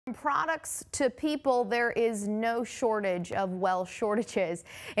Products to people, there is no shortage of, well, shortages.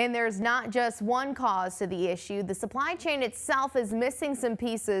 And there's not just one cause to the issue. The supply chain itself is missing some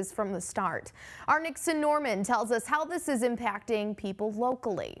pieces from the start. Our Nixon Norman tells us how this is impacting people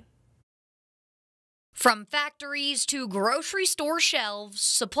locally. From factories to grocery store shelves,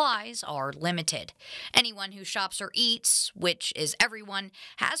 supplies are limited. Anyone who shops or eats, which is everyone,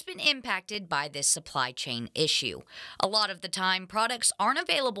 has been impacted by this supply chain issue. A lot of the time, products aren't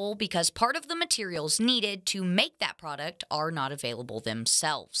available because part of the materials needed to make that product are not available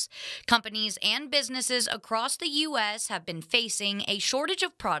themselves. Companies and businesses across the U.S. have been facing a shortage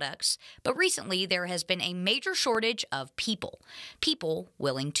of products, but recently there has been a major shortage of people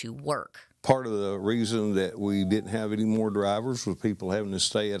willing to work. Part of the reason that we didn't have any more drivers was people having to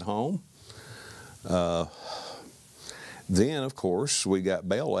stay at home. Then, of course, we got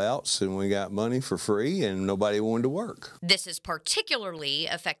bailouts and we got money for free and nobody wanted to work. This is particularly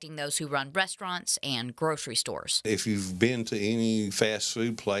affecting those who run restaurants and grocery stores. If you've been to any fast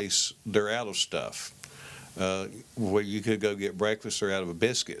food place, they're out of stuff. Where you could go get breakfast, they're out of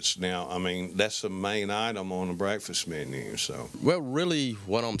biscuits. Now, I mean, that's the main item on the breakfast menu. So, well, really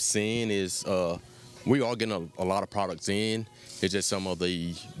what I'm seeing is we are getting a lot of products in. It's just some of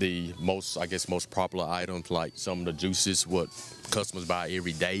the most popular items, like some of the juices, what customers buy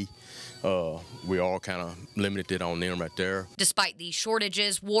every day. We are kind of limited on them right there. Despite these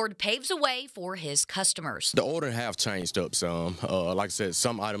shortages, Ward paves a way for his customers. The order have changed up some. Like I said,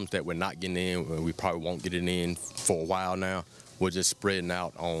 some items that we're not getting in, we probably won't get it in for a while now. We're just spreading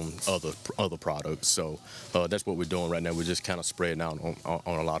out on other products. So that's what we're doing right now. We're just kind of spreading out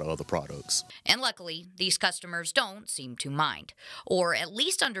on a lot of other products. And luckily, these customers don't seem to mind, or at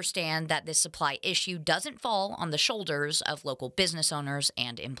least understand that this supply issue doesn't fall on the shoulders of local business owners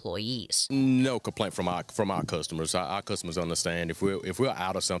and employees. No complaint from our customers. Our customers understand if we're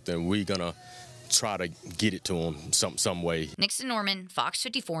out of something, we're gonna try to get it to them some way. Nixon Norman, Fox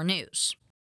 54 News.